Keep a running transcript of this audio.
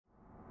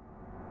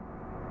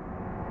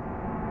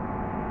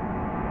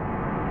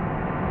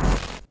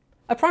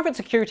A private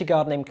security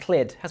guard named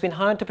Kittredge has been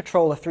hired to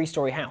patrol a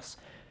 3-story house.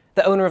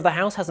 The owner of the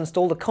house has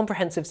installed a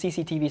comprehensive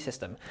CCTV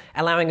system,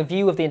 allowing a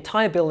view of the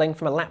entire building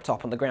from a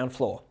laptop on the ground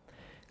floor.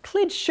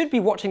 Kittredge should be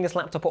watching this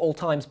laptop at all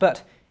times,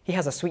 but he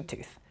has a sweet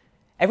tooth.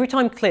 Every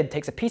time Kittredge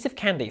takes a piece of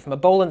candy from a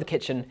bowl in the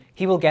kitchen,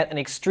 he will get an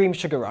extreme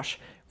sugar rush,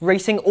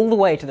 racing all the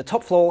way to the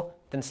top floor,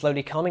 then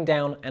slowly calming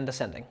down and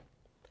descending.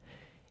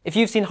 If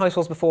you've seen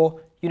HEISTWARS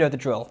before, you know the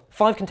drill.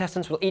 5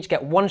 contestants will each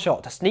get 1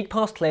 shot to sneak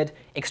past Kittredge,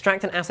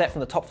 extract an asset from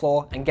the top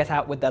floor, and get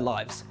out with their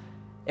lives.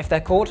 If they're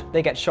caught,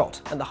 they get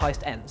shot, and the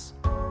heist ends.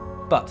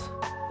 But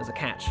there's a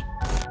catch.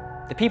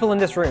 The people in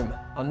this room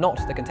are not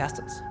the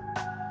contestants.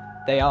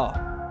 They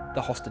are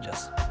the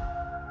hostages.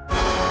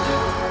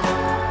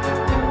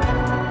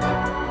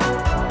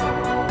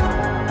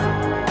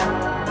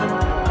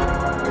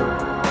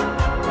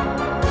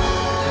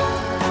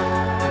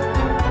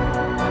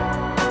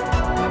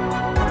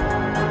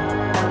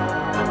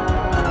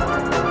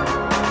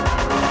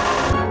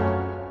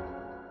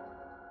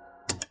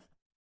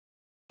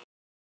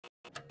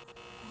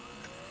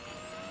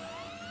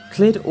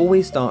 Kittredge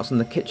always starts in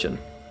the kitchen,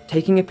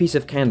 taking a piece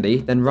of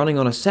candy, then running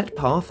on a set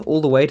path all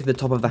the way to the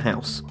top of the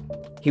house.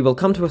 He will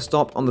come to a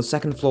stop on the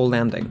 2nd floor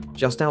landing,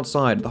 just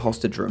outside the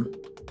hostage room.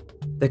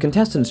 The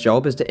contestant's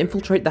job is to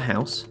infiltrate the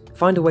house,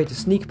 find a way to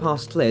sneak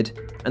past Kittredge,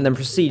 and then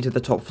proceed to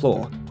the top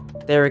floor.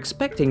 They are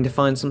expecting to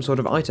find some sort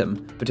of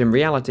item, but in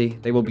reality,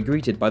 they will be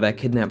greeted by their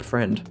kidnapped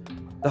friend.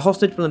 The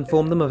hostage will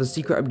inform them of a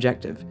secret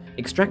objective,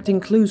 extracting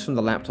clues from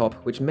the laptop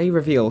which may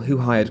reveal who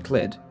hired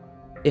Kittredge.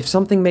 If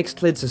something makes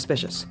Kittredge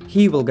suspicious,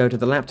 he will go to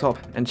the laptop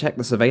and check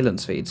the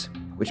surveillance feeds,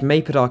 which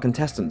may put our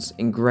contestants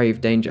in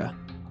grave danger.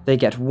 They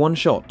get 1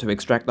 shot to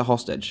extract the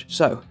hostage,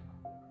 so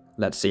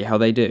let's see how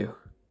they do.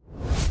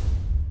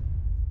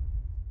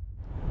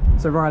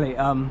 So Riley,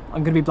 I'm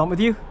going to be blunt with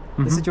you.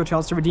 This is your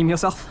chance to redeem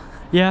yourself.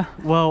 Yeah,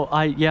 well,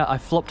 I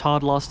flopped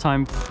hard last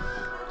time.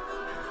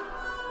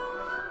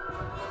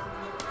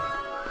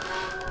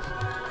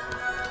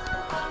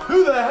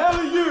 Who the hell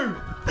are you?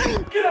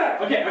 Get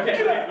out! Okay.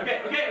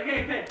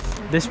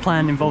 This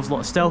plan involves a lot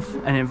of stealth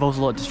and it involves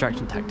a lot of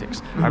distraction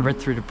tactics. I read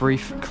through the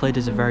brief. Kittredge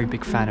is a very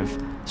big fan of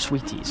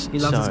sweeties. He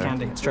loves his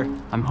candy, it's true.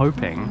 I'm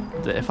hoping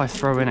that if I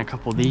throw in a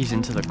couple of these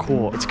into the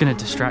court, it's going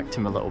to distract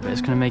him a little bit.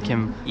 It's going to make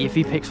him, if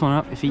he picks one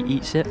up, if he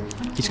eats it,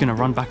 he's going to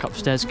run back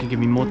upstairs. It's going to give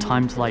me more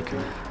time to like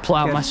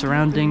plot out my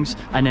surroundings,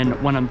 and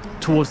then when I'm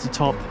towards the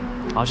top,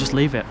 I'll just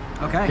leave it.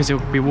 Okay. Because he'll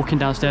be walking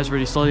downstairs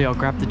really slowly. I'll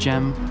grab the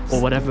gem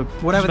or whatever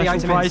the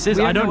item prize is.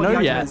 I don't know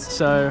yet.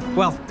 So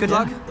well, good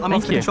luck. I'm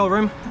off to the control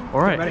room.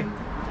 All right. Get ready.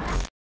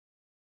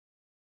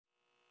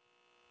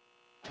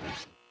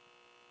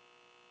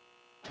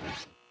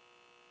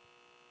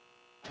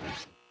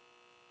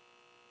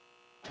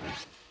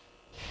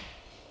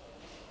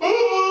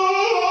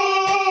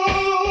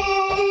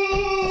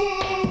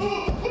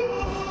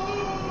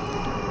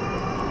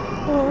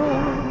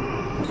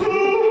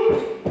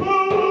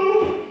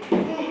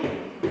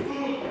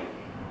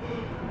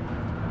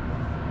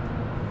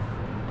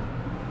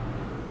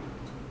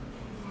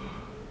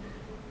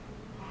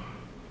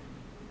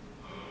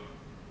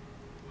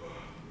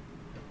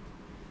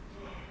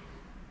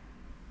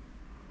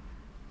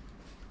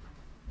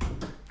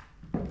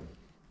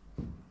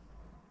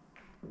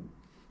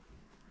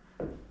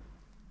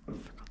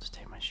 Forgot to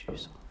take my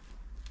shoes off.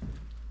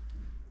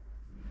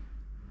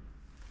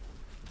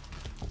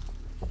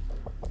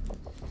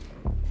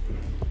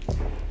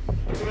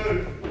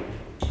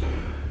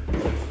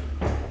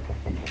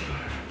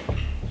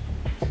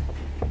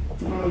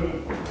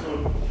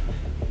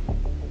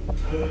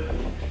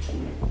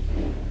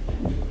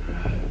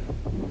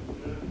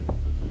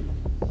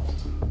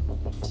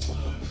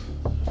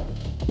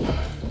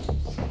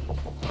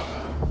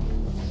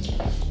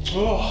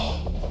 Oh.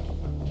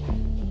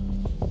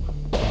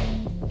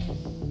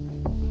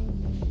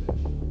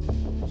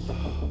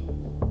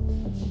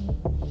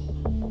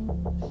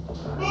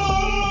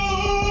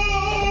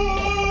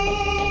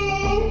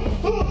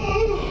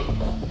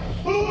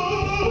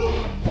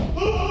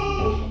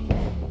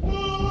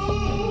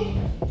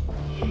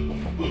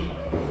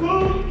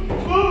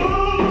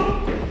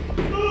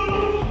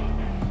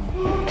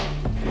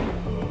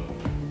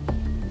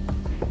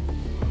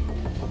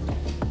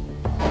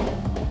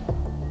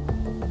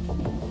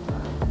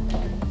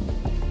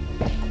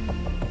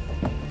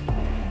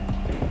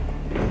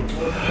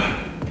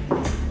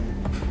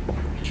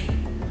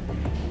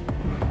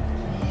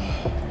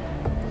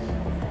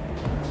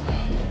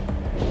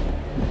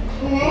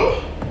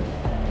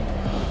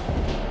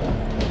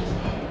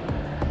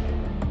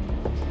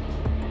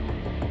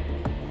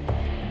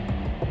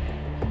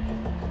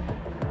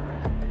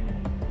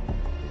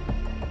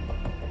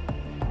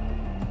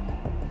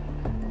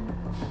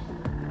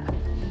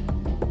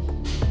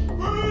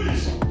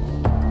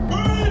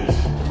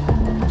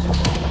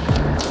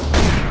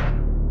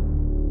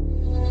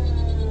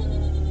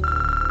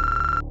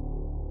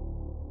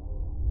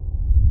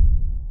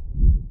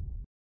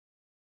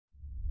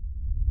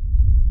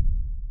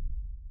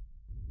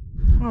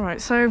 Right,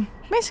 so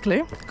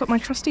basically, got my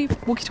trusty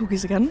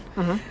walkie-talkies again.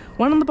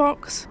 One on the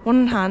box,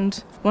 one in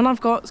hand. One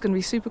I've got is going to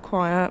be super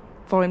quiet,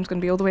 volume's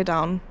going to be all the way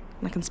down,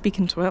 and I can speak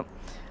into it.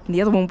 And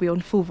the other one will be on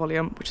full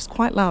volume, which is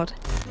quite loud.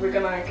 We're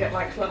going to get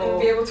like little...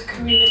 be able to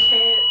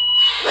communicate.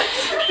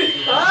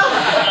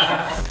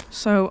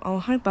 So I'll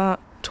hide that,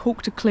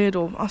 talk to Clid,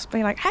 or I'll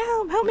be like,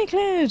 help me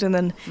Clid, and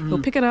then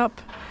he'll pick it up.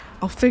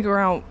 I'll figure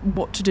out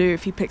what to do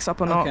if he picks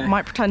up or not.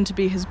 Might pretend to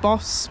be his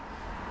boss,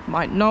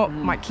 might not,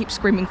 might keep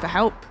screaming for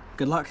help.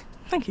 Good luck.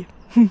 Thank you.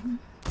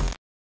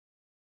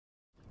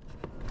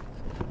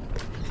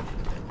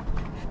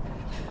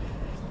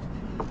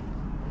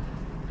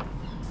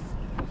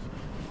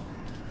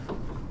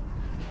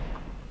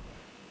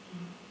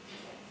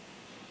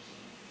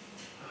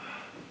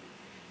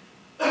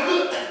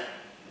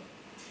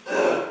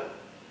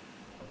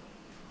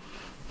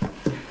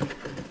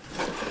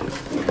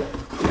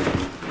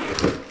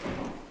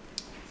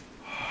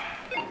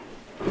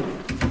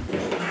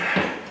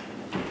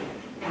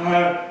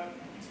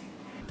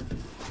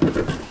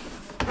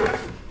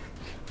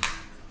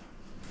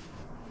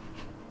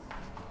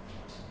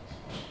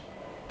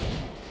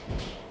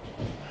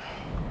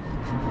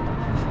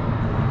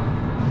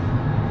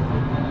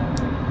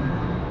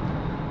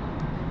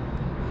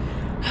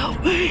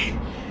 Help me!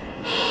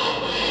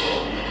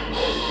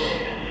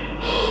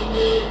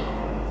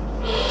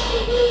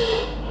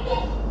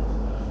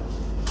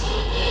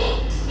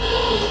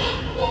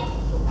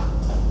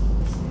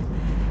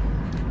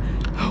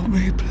 Help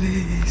me,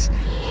 please.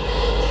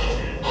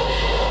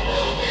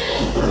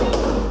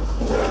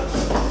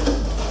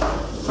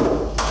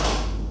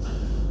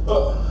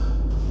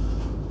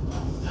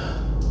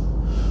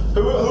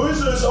 Who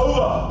is this?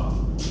 Over!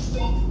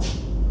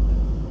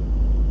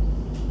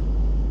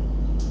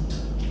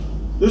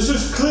 This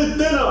is Clid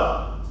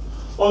Dinner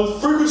on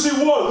frequency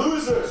 1. Who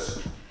is this?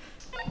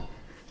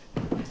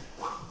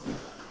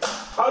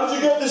 How did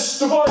you get this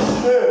device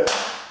in here?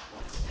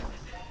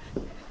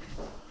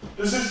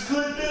 This is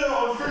Clid Dinner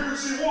on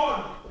frequency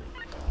 1.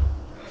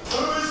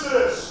 Who is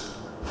this?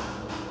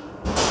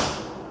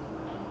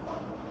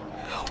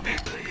 Help me,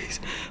 please.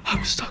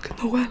 I'm stuck in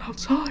the well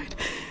outside.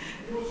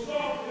 You're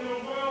stuck in a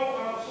well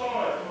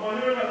outside. Am I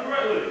hearing that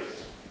correctly?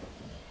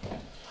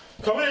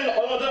 Come in,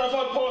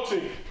 unidentified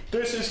party.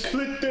 This is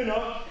Clid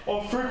Dinner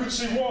on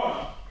frequency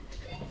 1.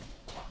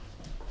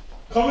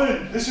 Come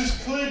in, this is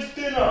Clid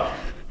Dinner.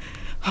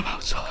 I'm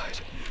outside.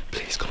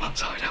 Please come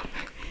outside, help me.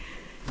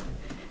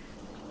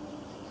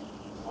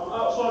 I'm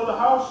outside the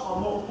house,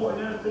 I'm not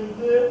reporting anything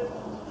here.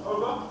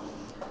 Over.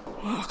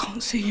 Well, I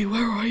can't see you.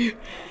 Where are you?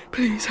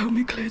 Please help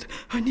me, Clid.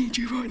 I need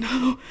you right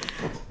now.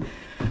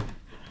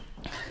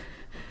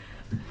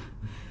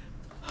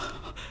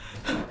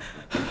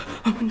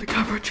 I'm in the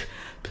garage.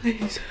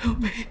 Please help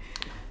me.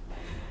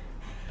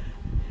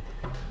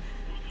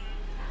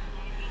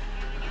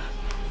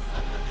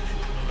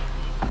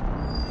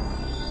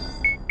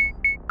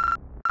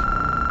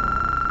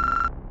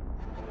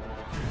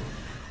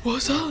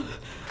 What's up?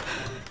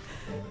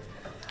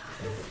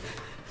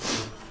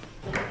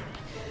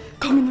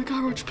 Come in the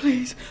garage,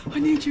 please. I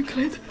need you,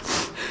 Clid.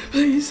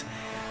 Please.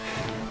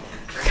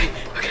 Okay,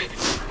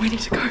 we need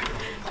to go.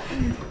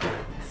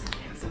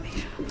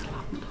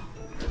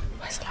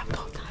 Where's the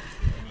laptop?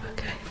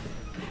 Okay.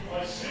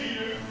 I see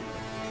you.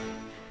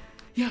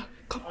 Yeah,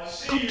 come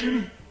to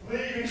me.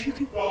 If you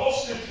can. The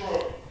hostage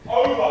room.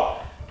 Over.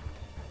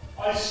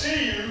 I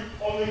see you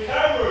on the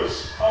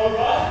cameras.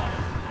 Over.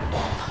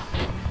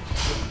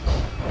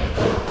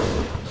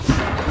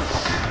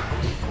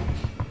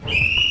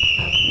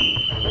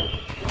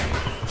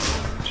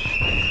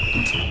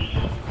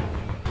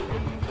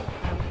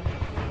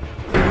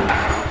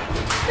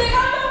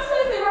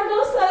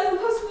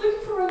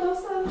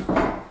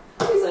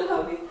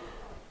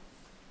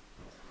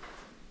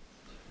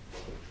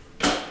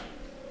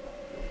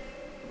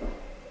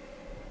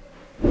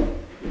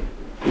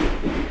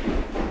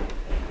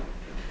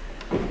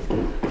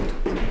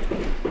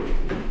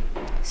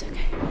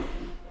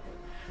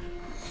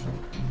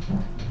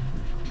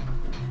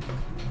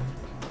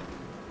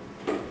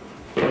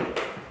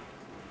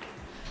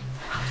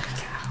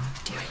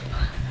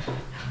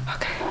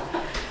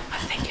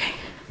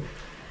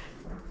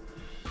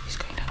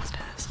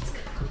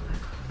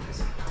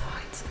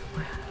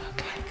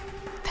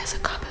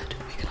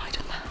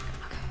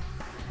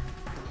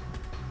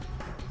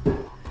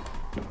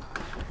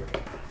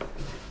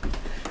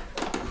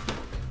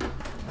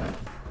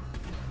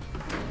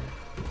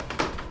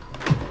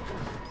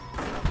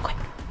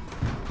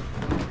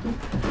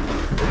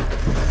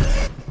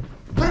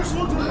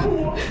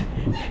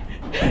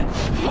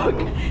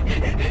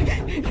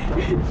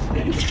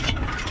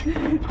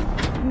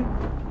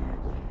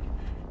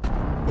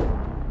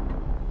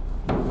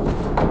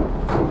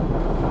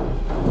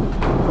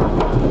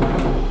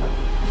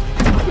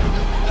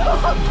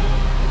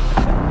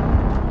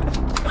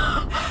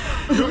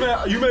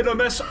 You made a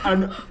mess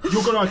and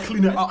you're gonna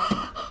clean it up.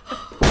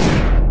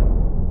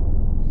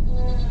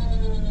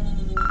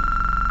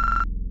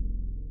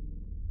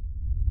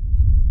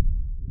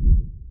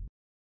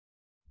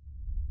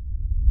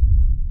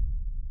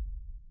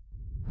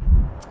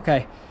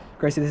 Okay,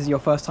 Gracie, this is your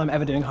first time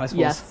ever doing HEISTWARS.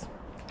 Yes.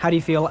 How do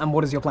you feel and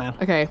what is your plan?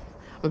 Okay,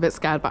 I'm a bit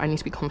scared, but I need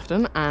to be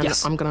confident, and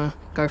Yes. I'm gonna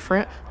go for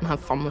it and have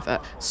fun with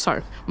it.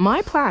 So,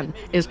 my plan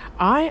is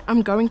I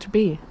am going to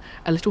be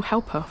a little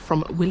helper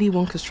from Willy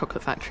Wonka's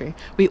chocolate factory.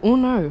 We all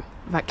know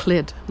that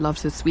Clid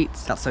loves his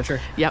sweets. That's so true.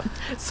 Yep.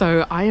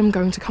 So I am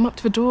going to come up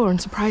to the door and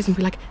surprise him and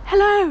be like,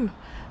 hello,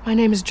 my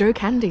name is Joe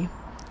Candy,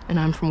 and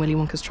I'm from Willy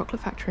Wonka's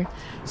chocolate factory.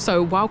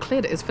 So while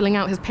Clid is filling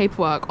out his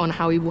paperwork on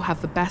how he will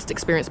have the best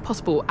experience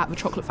possible at the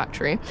chocolate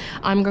factory,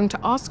 I'm going to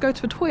ask to go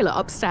to the toilet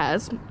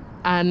upstairs,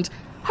 and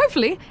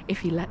hopefully, if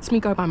he lets me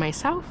go by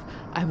myself,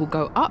 I will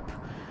go up,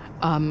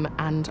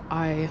 and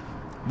I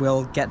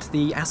We'll get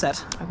the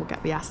asset. will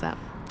get the asset.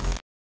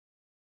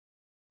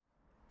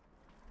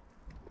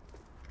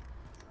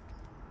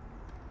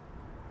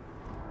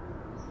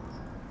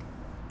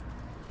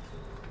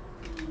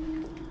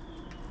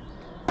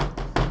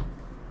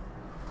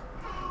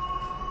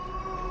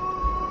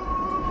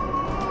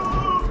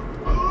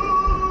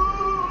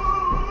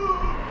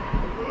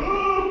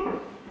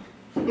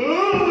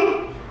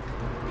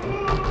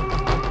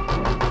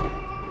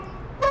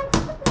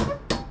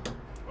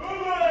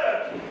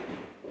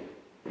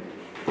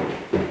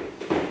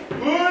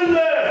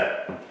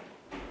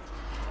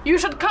 You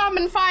should come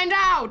and find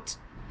out!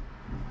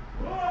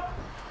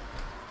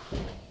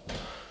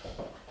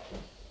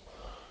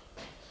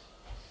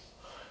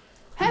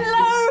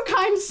 Hello,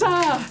 kind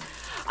sir!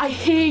 I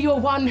hear you're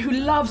one who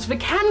loves the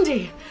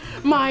candy.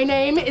 My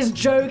name is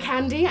Joe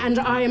Candy, and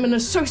I am an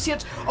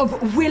associate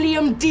of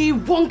William D.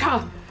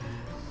 Wonka.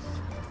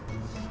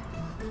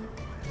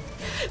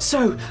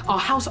 So, our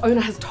house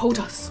owner has told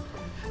us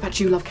that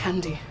you love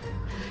candy.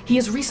 He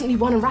has recently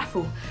won a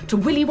raffle to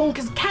Willy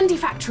Wonka's candy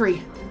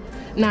factory.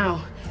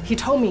 Now, he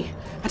told me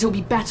that it will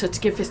be better to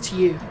give this to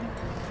you.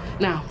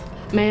 Now,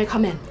 may I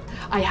come in?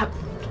 I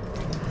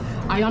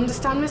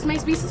understand this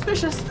may be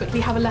suspicious, but we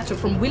have a letter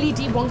from Willy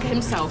D. Wonka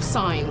himself,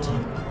 signed.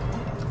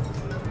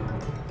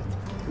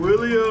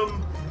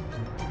 William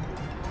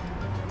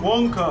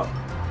Wonka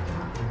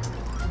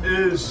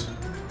is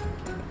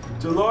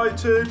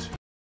delighted,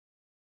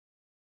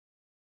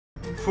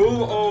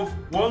 full of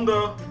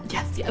wonder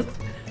Yes.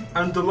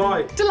 and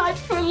delight.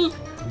 Delightful.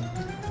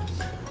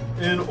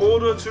 In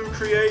order to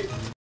create,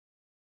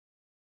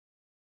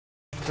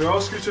 we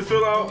ask you to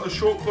fill out a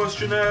short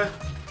questionnaire.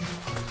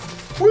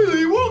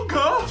 Willy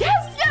Wonka?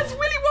 Yes,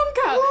 Willy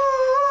Wonka.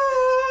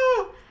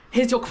 Ah!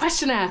 Here's your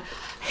questionnaire.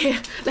 Here,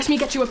 let me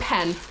get you a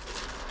pen.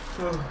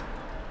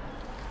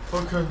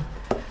 Okay.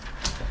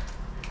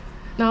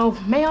 Now,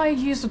 may I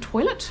use the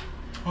toilet?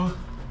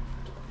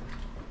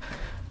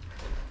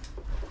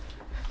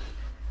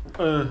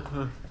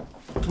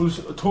 Was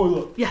it a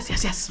toilet? Yes. Yeah.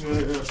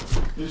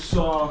 It's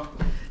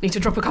Need to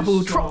drop a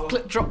couple It's,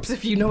 chocolate drops,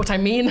 if you know what I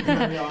mean.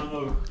 yeah, I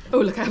know. Oh,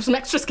 look, I have some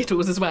extra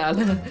Skittles as well.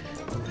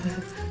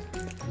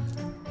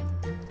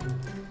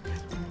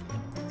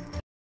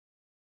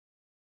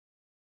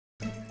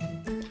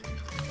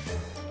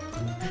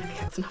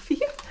 That's enough for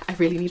you. I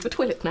really need the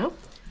toilet now.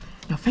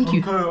 No, thank you.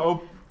 Okay,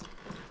 I'll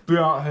be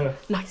out here.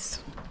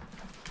 Nice.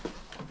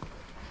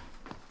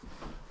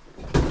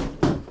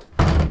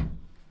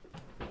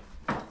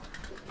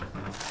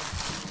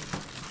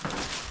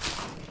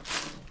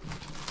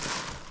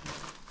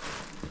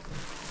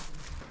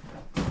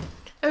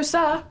 Oh,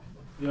 sir.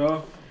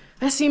 Yeah.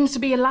 There seems to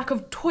be a lack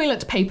of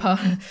toilet paper.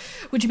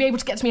 Would you be able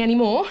to get me any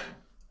more?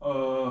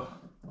 I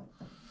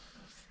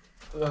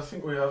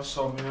think we have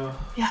some, yeah.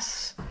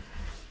 Yes.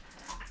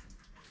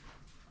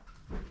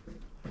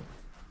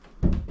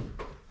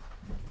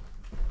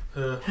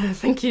 Here.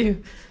 Thank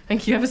you.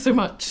 Thank you ever so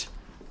much.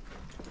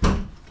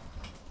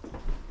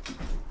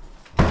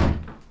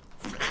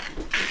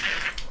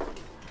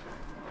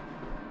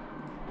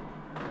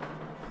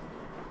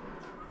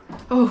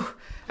 Oh,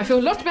 I feel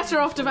a lot better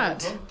after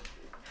that.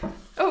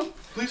 Oh.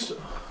 Pleased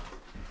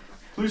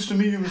to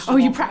meet you, Mr. Oh,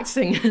 you Wonka.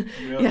 practicing?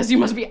 Yeah. Yes, you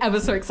must be ever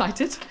so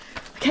excited.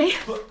 Okay.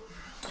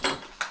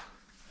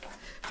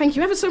 Thank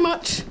you ever so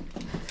much.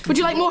 Would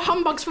you like more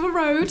humbugs for the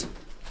road?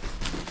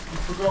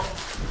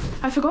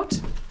 I forgot?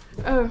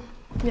 Oh,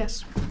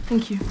 yes.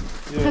 Thank you.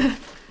 Yeah.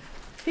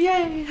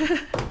 Yay.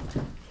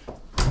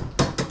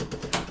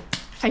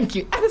 Thank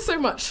you ever so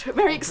much.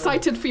 Very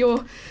excited for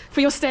your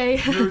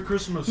stay. Merry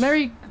Christmas.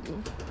 Merry...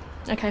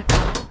 Okay.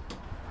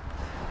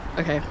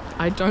 Okay,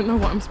 I don't know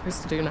what I'm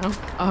supposed to do now.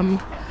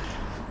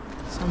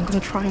 So I'm gonna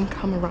try and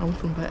come around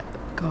from the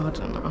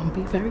garden. I'll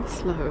be very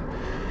slow.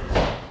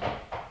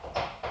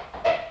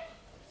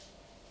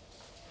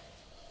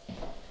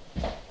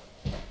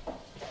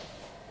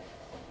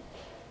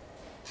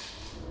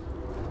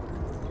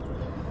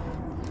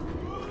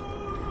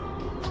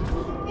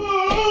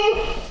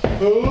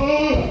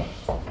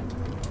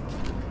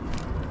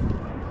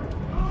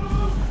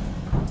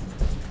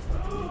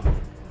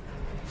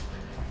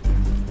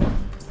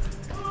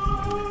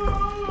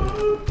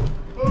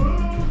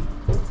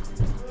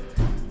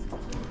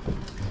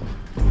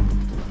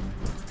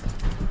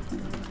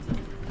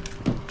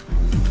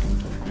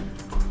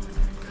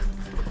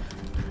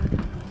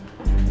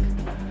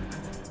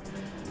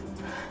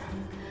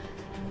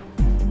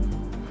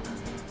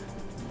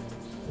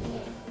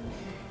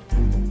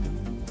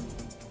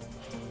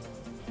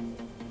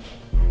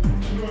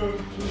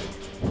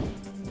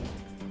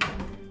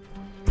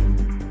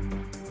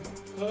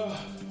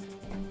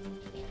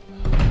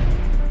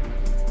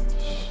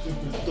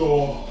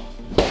 door.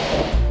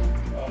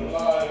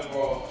 Alive,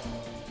 bro.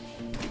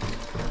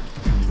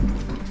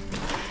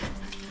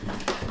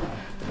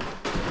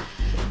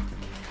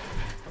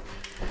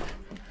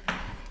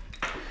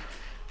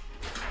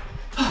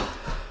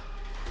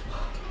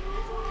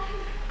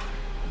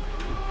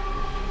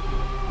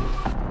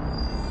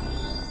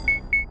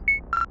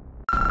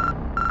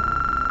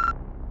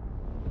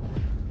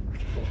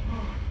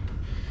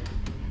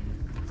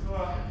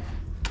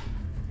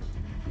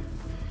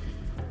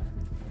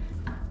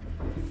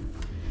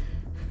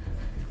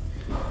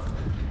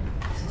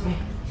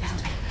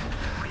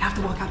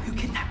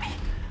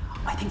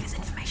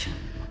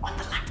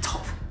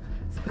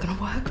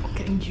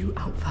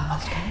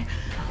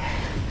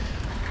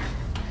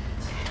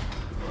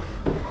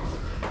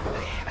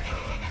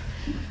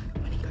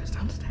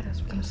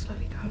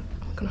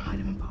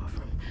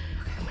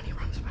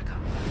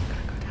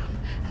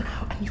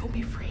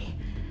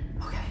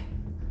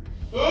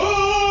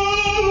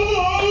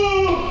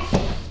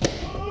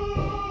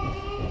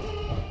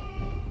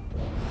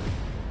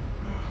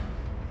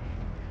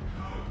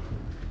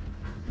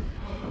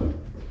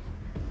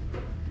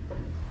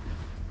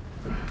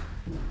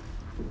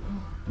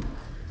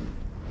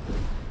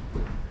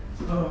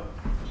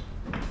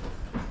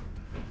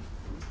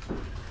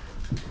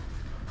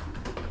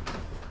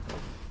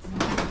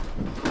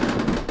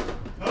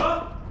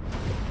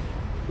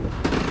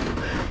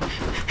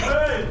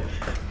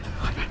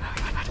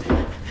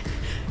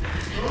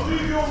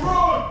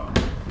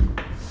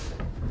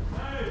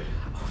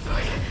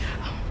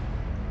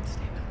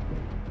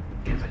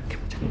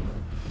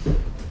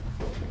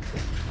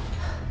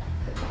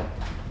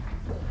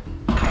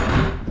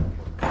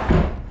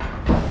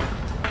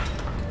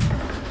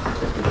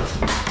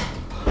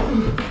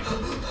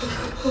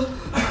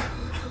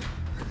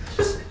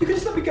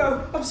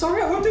 I'm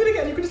sorry, I won't do it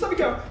again. You can just let me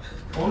go.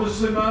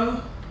 Honestly,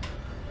 man,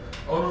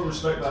 I don't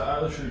respect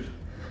that attitude.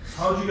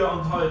 How'd you get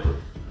untied?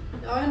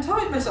 I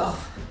untied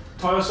myself.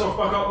 Tie yourself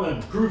back up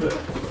then. Prove it.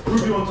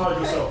 Prove you untied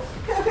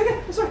yourself.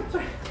 Okay. I'm sorry.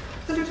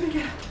 Don't do it to me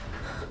again.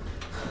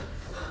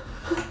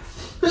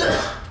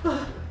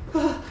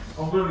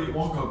 I'm gonna eat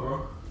one cup,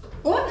 bro.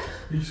 What?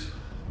 Peace.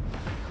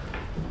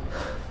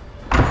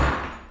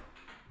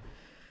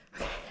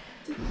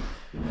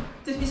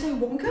 Did he say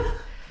Wonka?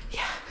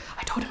 Yeah,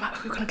 I told him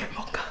we were gonna get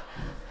Wonka.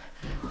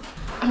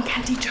 I'm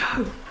Candy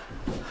Joe.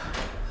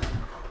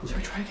 Shall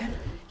we try again?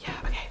 Yeah,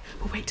 okay.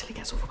 We'll wait till he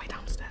gets all the way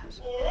downstairs.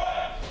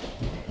 Alright.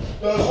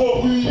 That's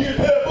what we get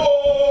here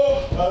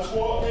for. That's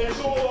what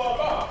it's all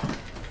about.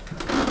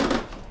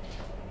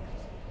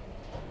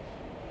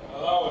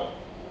 Allow it.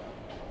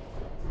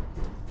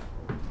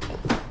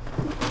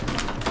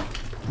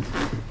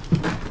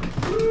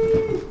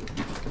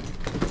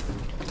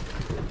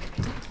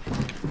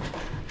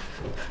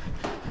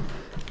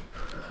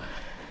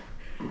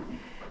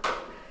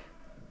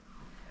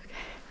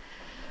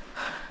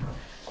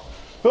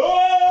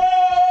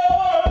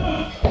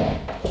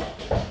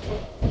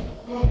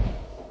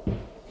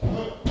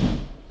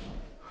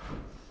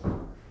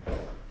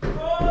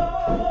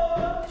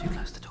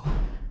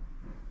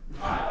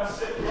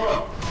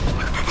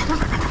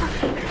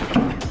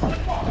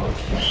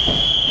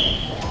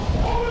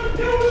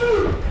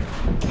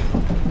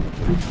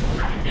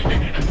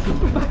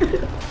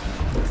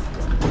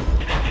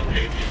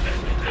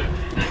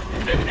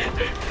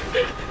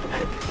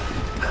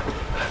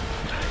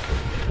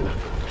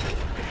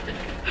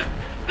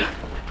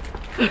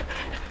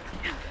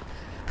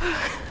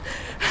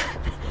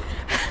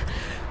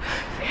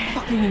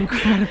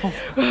 Incredible.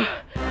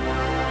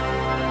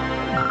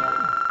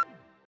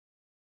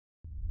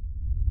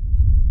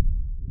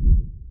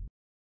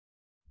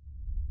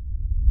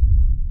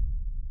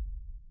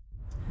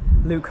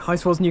 Luke,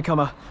 HEISTWARS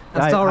newcomer,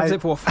 and star of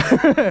Zipwolf.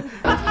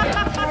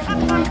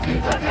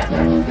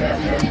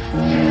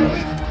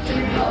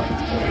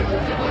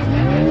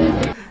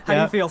 How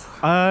do you feel?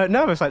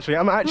 Nervous, actually.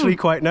 I'm actually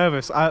quite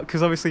nervous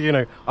because obviously, you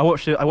know, I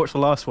watched the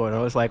last one and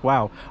I was like,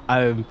 wow,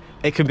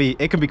 it can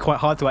be quite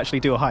hard to actually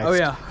do a heist. Oh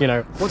yeah. You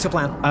know. What's your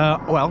plan?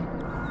 Well,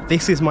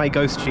 this is my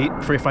ghost sheet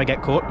for if I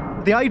get caught.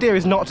 The idea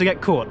is not to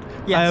get caught.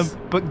 Yes.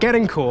 But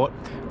getting caught,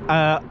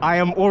 I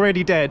am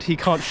already dead. He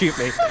can't shoot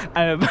me.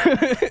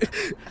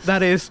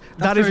 That is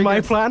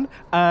my plan.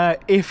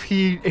 If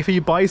he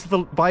buys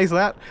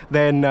that,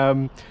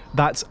 then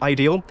that's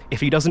ideal.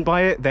 If he doesn't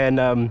buy it, then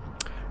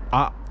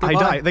I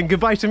die. Then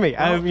goodbye to me.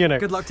 Well, you know.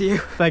 Good luck to you.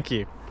 Thank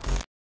you.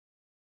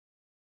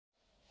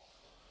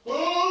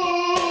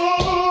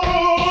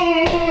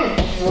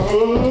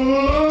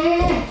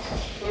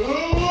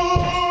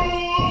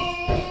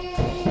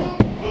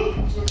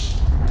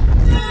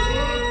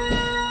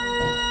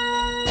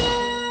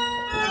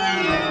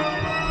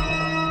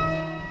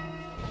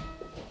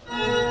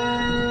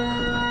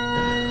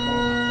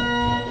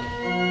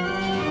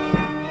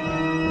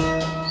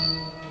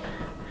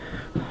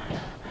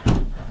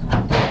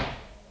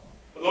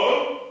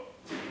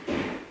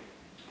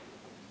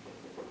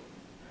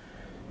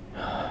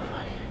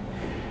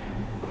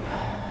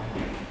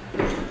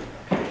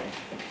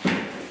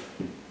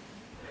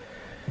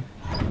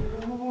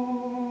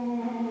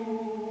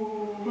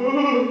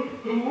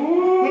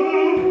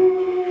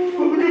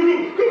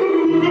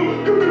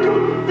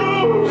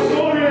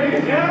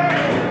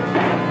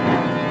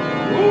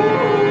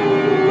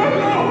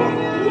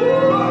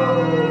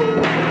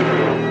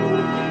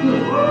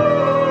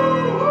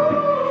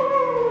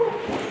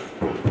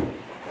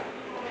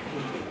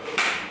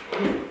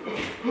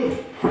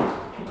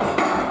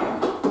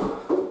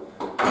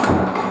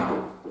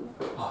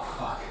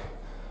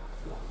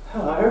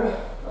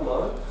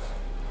 Hello.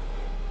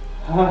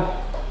 Hello.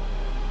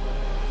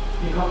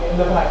 You can't get in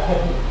the back, can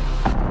you?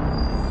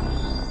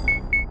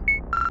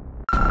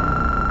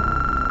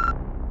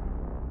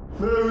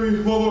 Mary,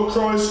 Mother of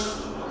Christ,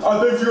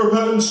 I beg for your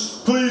repentance.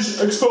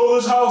 Please expel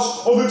this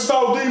house of its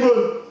foul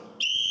demon.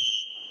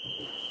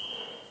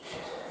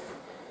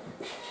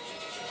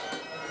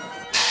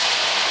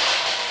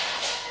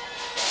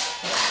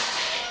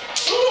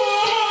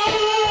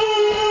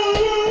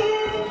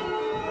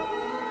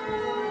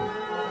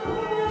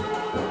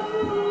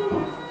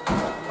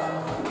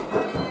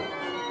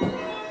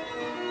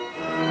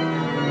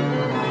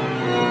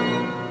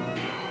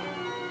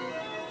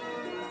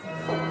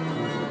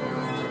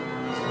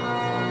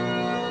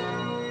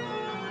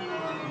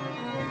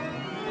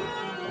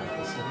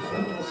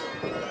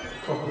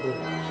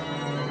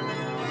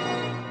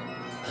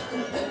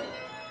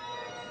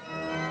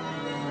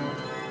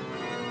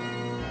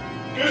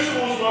 This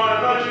was my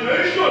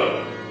imagination.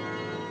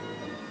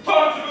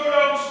 Time to go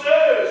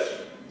downstairs.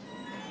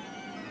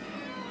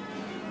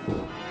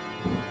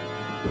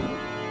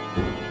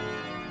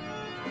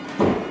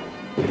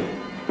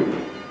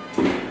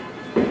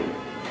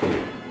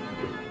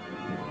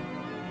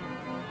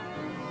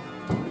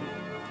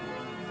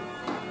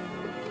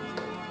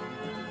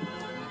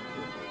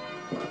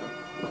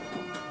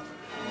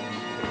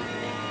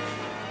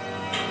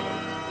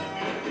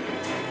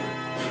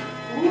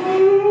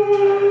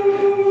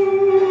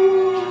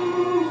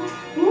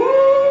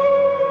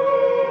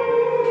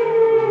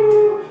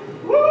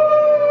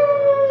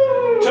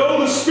 Tell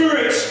the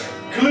spirits,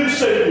 Kittredge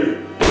sent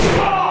you.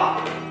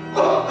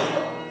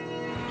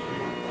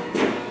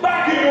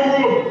 Back in your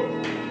room.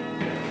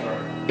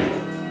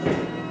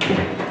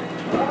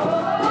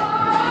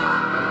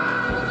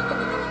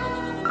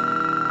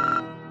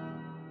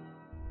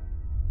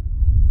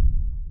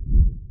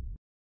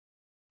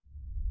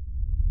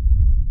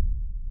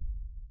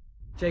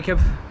 Jacob,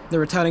 the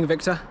returning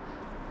victor.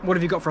 What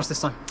have you got for us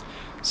this time?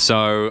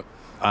 So,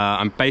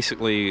 I'm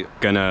basically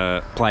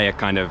gonna play a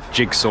kind of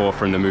jigsaw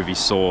from the movie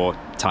Saw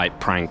type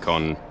prank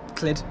on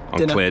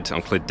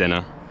Clid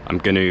Dinner. I'm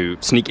gonna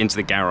sneak into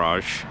the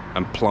garage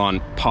and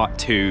plant part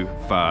 2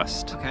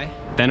 first. Okay.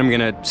 Then I'm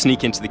gonna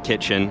sneak into the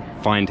kitchen,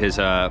 find his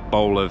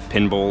bowl of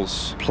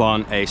pinballs,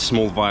 plant a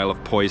small vial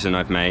of poison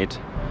I've made,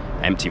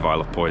 empty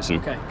vial of poison.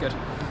 Okay, good.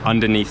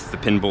 Underneath the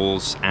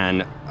pinballs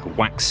and a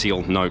wax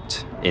sealed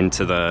note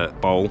into the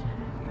bowl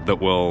that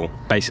will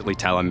basically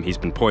tell him he's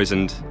been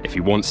poisoned. If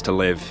he wants to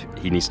live,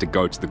 he needs to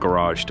go to the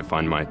garage to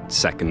find my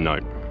second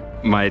note.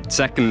 My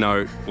second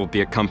note will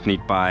be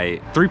accompanied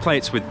by 3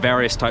 plates with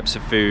various types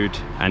of food,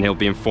 and he'll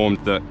be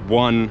informed that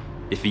 1,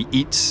 if he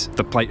eats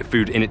the plate of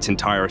food in its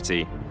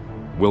entirety,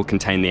 will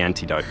contain the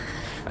antidote,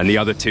 and the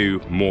other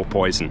 2, more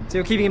poison. So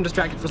you're keeping him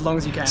distracted for as long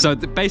as you can? So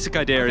the basic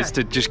idea is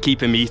to just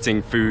keep him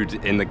eating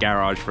food in the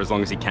garage for as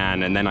long as he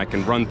can, and then I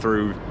can run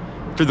through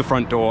the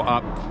front door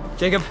up.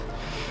 Jacob,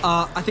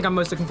 I think I'm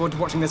most looking forward to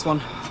watching this one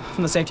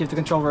from the safety of the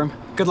control room.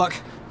 Good luck.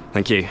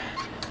 Thank you.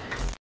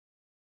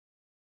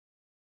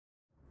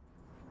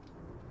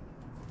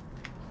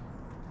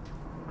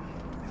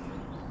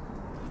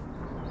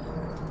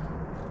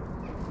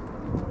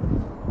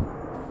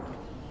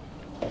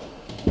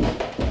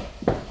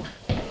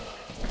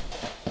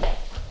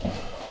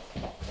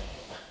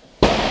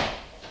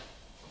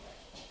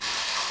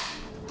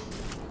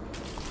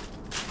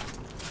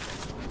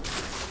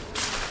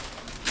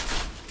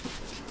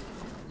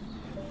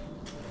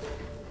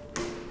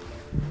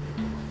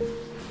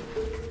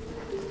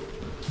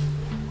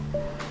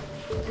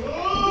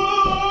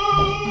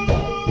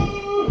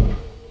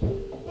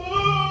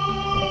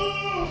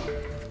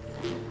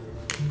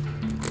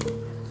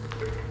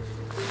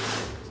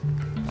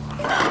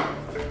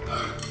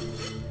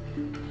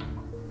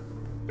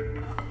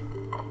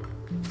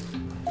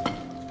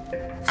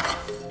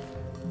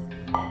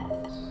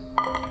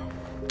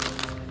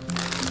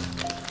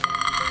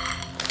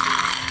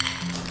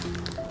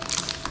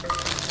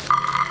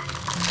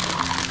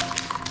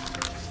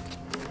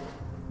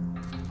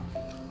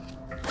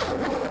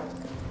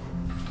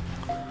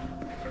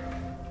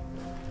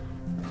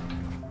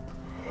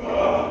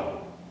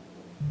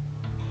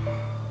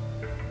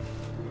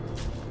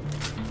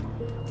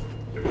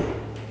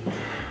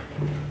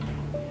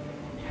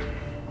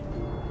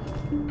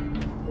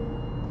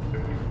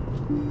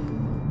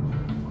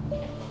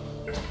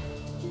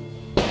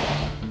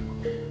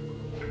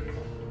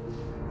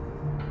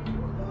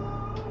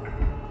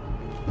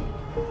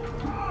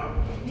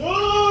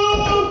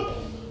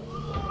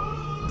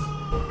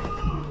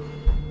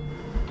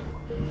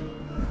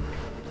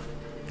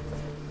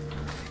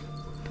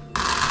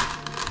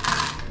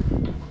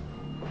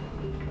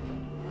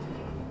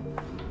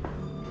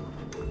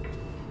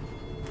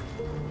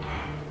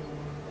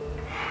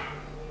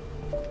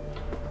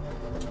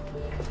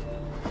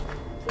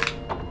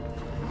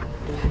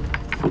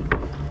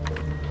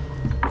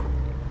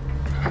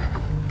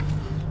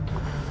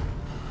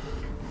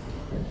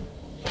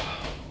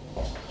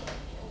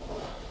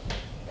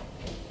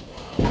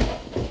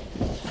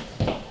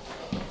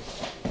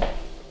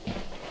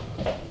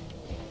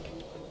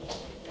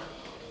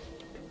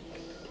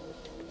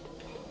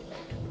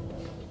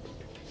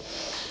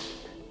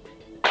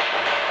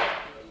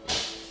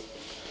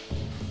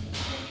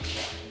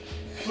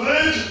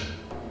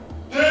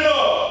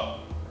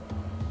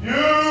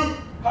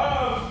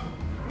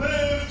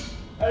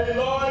 a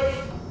life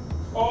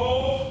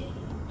of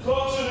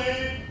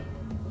gluttony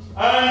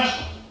and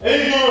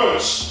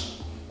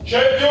ignorance.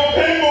 Check your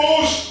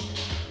pinballs.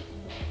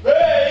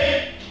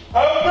 They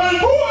have been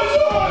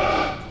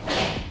poisoned.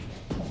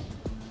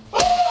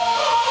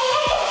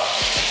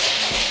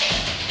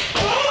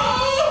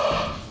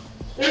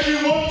 If you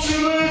want to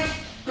live,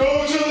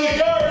 go to the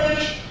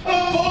garage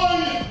and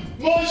find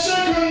my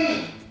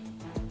second.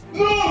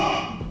 No!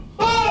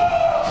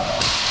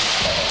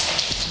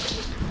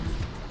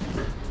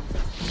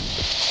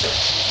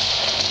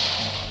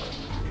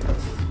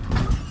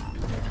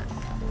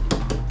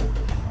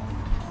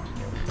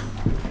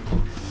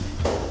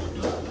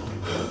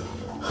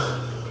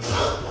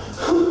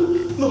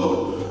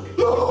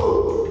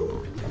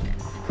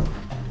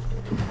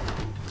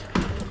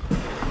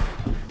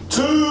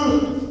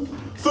 Two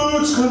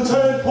foods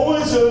contain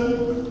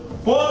poison.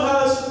 One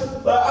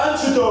has the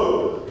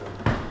antidote.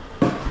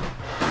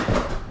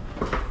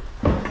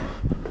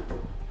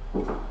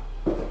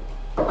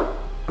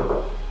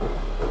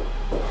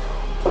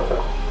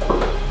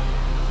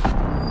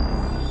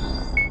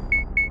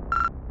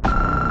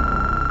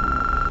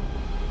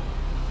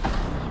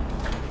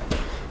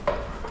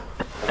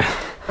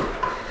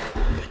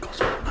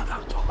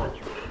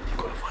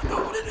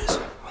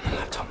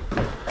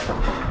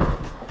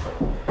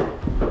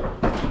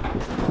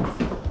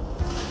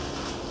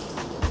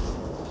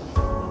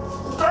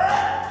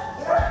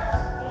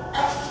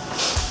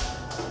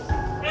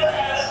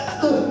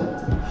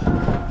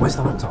 Where's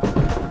the laptop?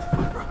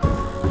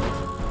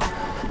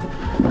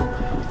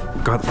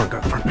 Go out the front, go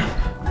out the front.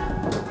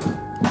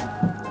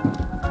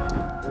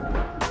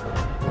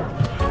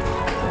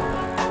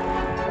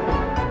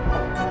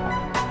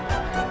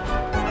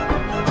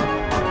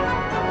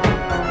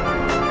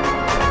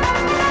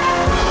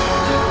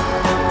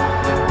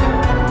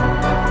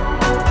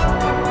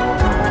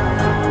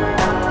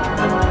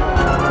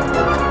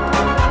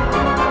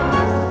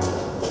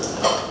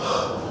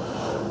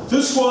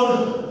 This one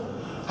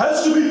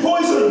has to be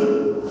poisoned.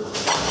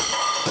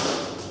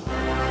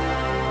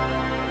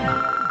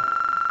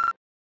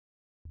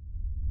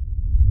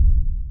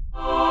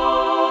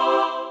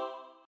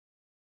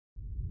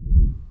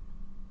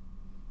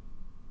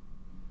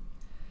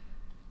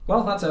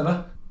 Well, that's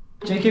over.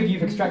 Jacob,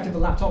 you've extracted the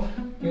laptop.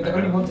 You're the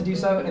only one to do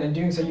so, and in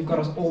doing so, you've got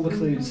us all the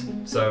clues.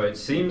 So it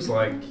seems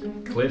like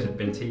Clid had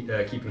been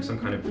keeping some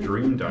kind of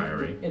dream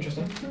diary.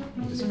 Interesting.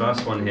 This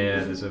first one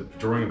here, there's a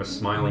drawing of a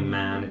smiling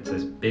man. It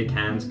says, big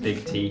hands,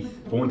 big teeth,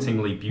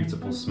 hauntingly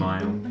beautiful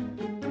smile.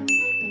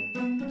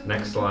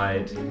 Next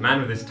slide,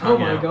 man with his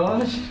tongue out. Oh my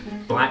gosh.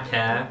 Black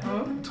hair,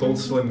 tall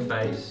slim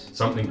face.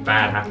 Something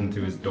bad happened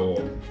to his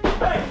door.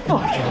 Hey! Oh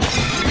my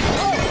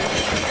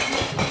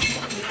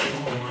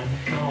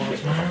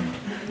god.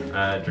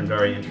 Dream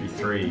diary entry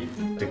 3.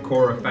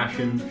 Decor of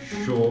fashion,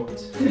 short.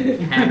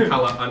 Hair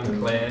colour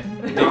unclear.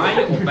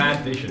 Dye or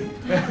bad vision.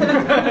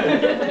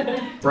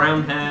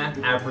 Brown hair,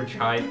 average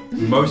height.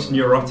 Most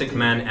neurotic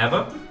man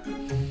ever.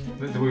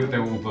 They were all the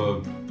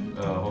hostages.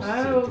 Oh,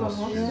 the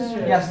hostages.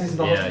 Yes, this is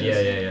the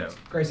hostages. Yeah.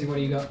 Gracie, what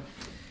do you got?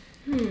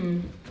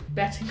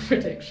 Betting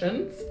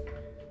predictions.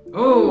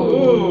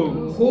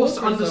 Oh, horse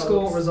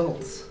underscore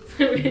results.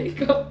 We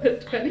got the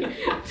 20.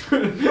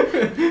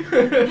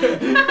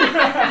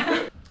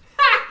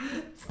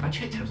 I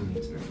checked tabs on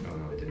the internet. Oh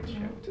no, I didn't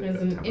check. There's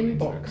an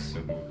inbox,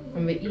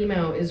 and the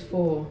email is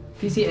for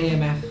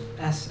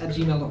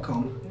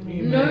PCAMFs@gmail.com.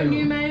 no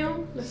new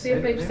mail. Let's see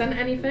if they've sent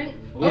anything.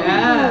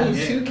 Yes. Oh,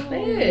 too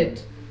cleared.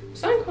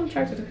 Signed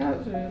contract with the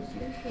characters.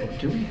 What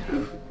do we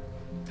have?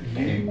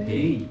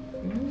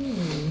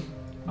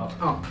 UP.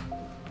 Up.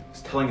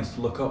 It's telling us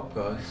to look up,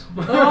 guys.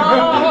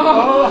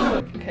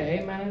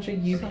 Okay, manager,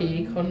 UP,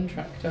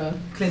 contractor.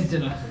 Clint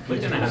dinner.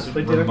 Clid dinner has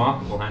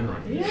remarkable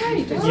handwriting. Yeah,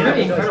 you did. Yeah,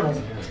 incredible.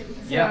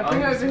 Yeah,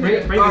 bring it over Bring here.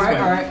 it this way.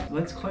 Alright.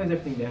 Let's close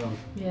everything down.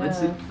 Yeah. Let's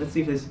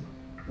see if there's.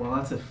 Well,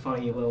 that's a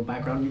funny little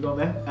background you got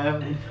there.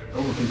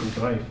 Google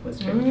Drive. Let's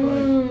check the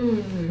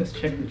drive. Let's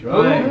check the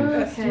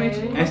drive.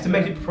 Okay.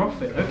 Estimated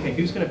profit. Okay,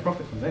 who's going to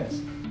profit from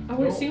this?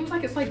 Oh, it seems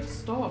like it's like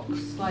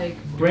stocks, like.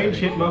 Brain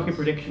chip, market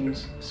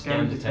predictions,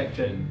 scam Scam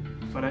detection,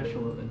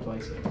 financial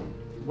advisor.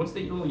 What's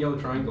the little yellow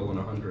triangle on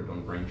 100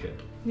 on brain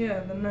chip? Yeah,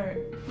 the note.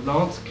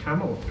 Lance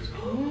Camelot.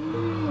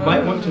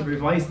 Might want to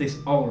revise this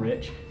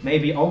Ulrich.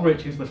 Maybe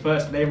Ulrich is the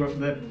first name of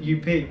the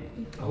UP.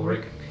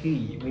 Ulrich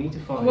P. We need to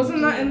find.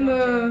 Wasn't that in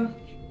the...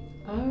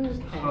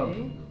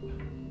 Okay.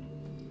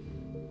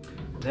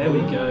 There we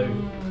go.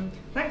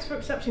 Thanks for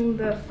accepting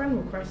the friend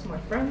request, my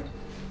friend.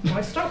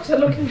 My stocks are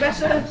looking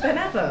better than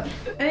ever.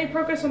 Any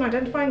progress on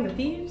identifying the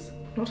thieves?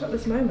 Not at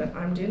this moment.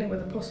 I'm dealing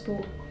with a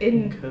possible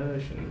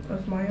Incursion.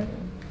 of my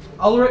own.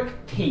 Ulrich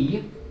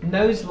P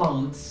knows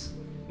Lance,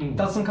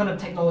 does some kind of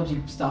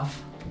technology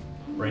stuff,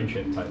 Brain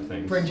chip type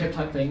things. brain chip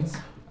type things.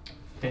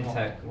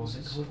 Fintech. What's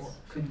it called?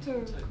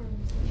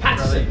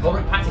 Patterson.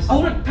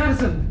 Ulrich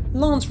Patterson.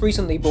 Lance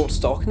recently bought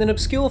stock in an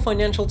obscure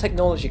financial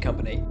technology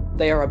company.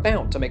 They are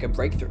about to make a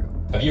breakthrough.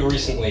 Have you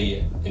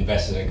recently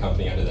invested in a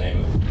company under the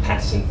name of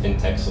Patterson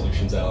Fintech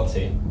Solutions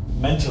LLC?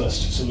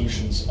 Mentalist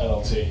Solutions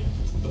LLT.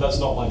 But that's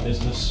not my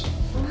business.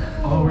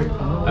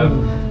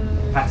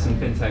 Pattern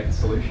FinTech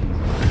Solutions.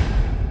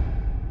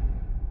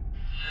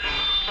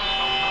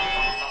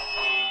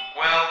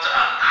 Well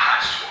done,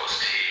 HEISTWARS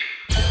team.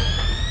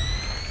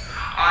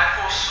 I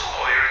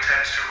foresaw your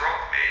attempts to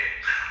rob me.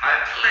 I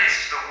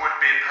placed the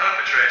would-be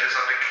perpetrators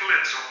under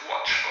Clint's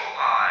watchful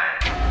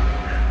eye.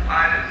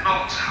 I did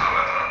not,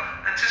 however,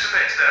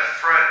 anticipate their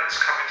friends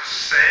coming to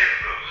save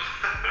them.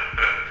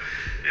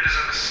 It is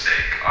a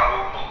mistake I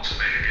will not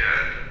make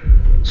again.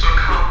 So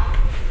come,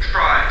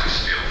 try to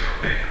steal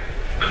from me.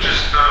 But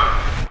just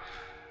know,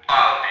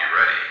 I'll be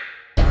ready.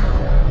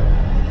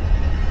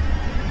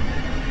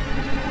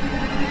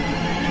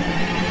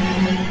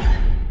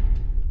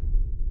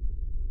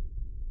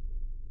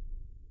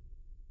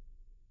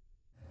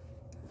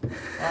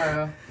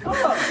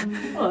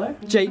 Hello.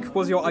 Jake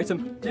was your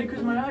item. Jake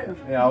was my item.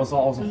 Yeah, I was a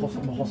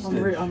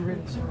hostage. I'm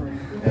really sorry.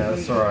 Yeah,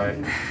 that's alright.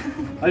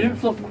 I didn't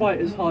flop quite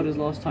as hard as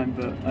last time,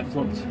 but I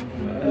flopped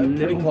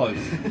Pretty close.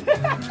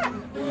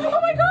 Oh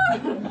my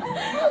god!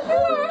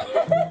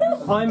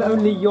 I'm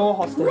only your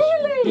hostage.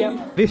 Really?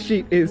 Yep. This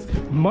sheet is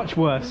much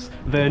worse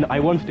than I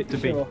wanted it to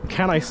be. Sure.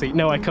 Can I see?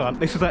 No, I can't.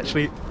 This is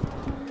actually...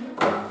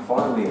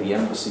 Finally, the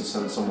embassy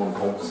sent someone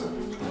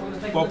competent.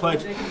 Well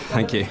played.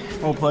 Thank you.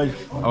 Well played.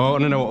 I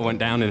want to know what went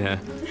down in here.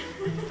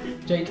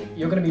 Jake,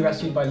 you're going to be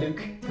rescued by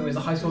Luke, who is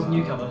a HEISTWARS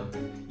newcomer.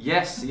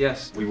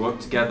 Yes. We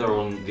worked together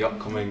on the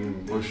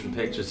upcoming motion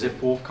picture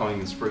Zip Wolf coming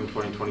in spring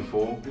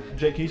 2024.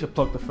 Jake, you need to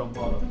plug the film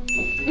Milo.